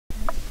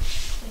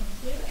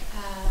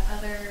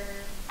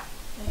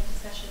any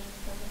discussion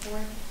from the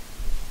board?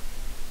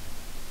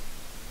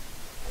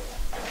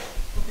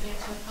 Open it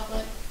to the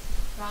public.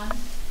 Ron?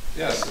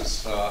 Yes,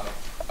 as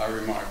I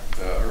remarked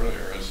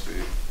earlier, as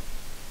the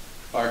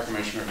Fire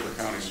Commissioner for the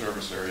County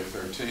Service Area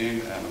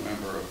 13 and a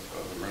member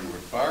of the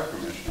Marinwood Fire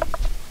Commission,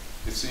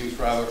 it seems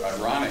rather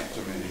ironic to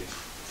me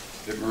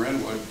that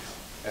Marinwood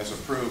has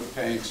approved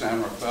paying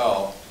San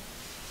Rafael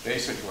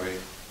basically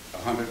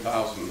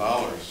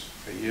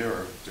 $100,000 a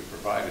year to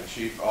provide a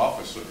chief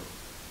officer,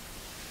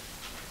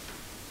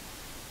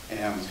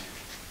 and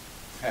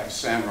have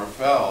San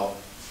Rafael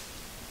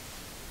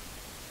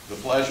the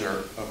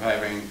pleasure of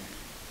having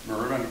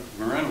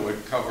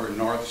Marinwood cover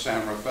North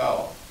San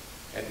Rafael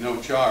at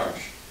no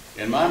charge.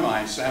 In my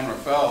mind, San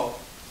Rafael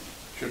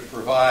should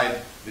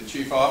provide the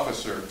chief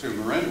officer to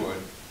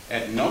Marinwood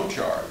at no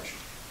charge,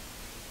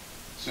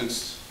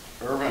 since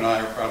Irvin and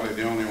I are probably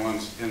the only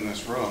ones in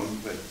this room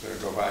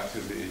that go back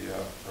to the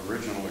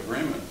original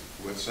agreement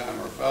with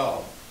San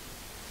Rafael,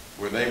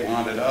 where they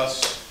wanted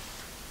us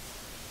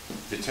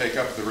to take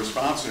up the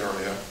response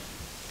area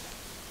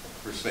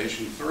for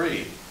Station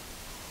 3.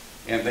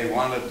 And they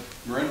wanted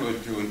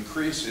Marinwood to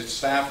increase its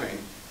staffing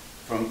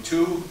from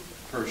 2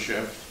 per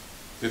shift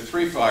to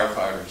 3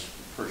 firefighters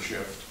per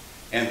shift,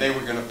 and they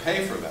were going to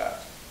pay for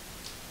that,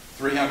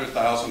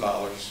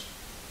 $300,000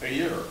 a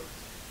year,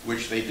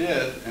 which they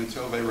did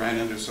until they ran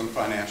into some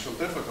financial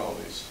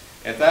difficulties.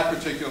 At that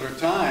particular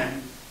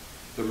time,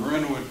 the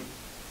Marinwood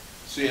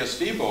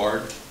CSD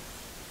board,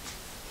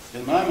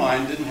 in my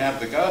mind, didn't have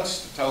the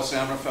guts to tell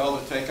San Rafael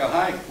to take a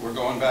hike. We're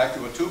going back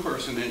to a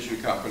 2-person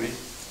engine company,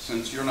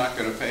 since you're not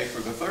going to pay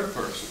for the 3rd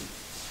person.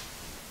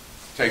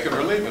 Take it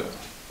or leave it.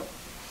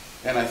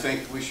 And I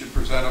think we should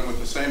present them with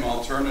the same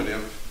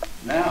alternative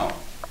now.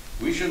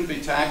 We shouldn't be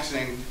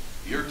taxing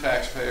your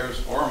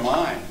taxpayers or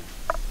mine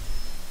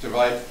to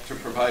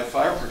provide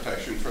fire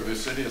protection for the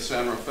city of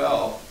San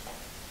Rafael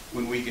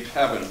when we could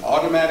have an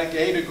automatic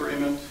aid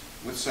agreement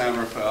with San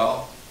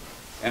Rafael,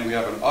 and we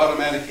have an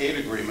automatic aid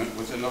agreement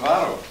with the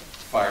Novato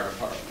Fire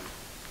Department.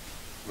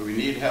 When we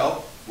need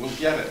help, we'll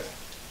get it.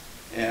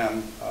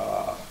 And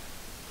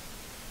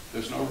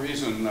there's no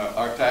reason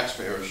our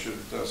taxpayers should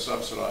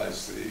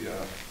subsidize the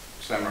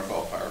San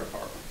Rafael Fire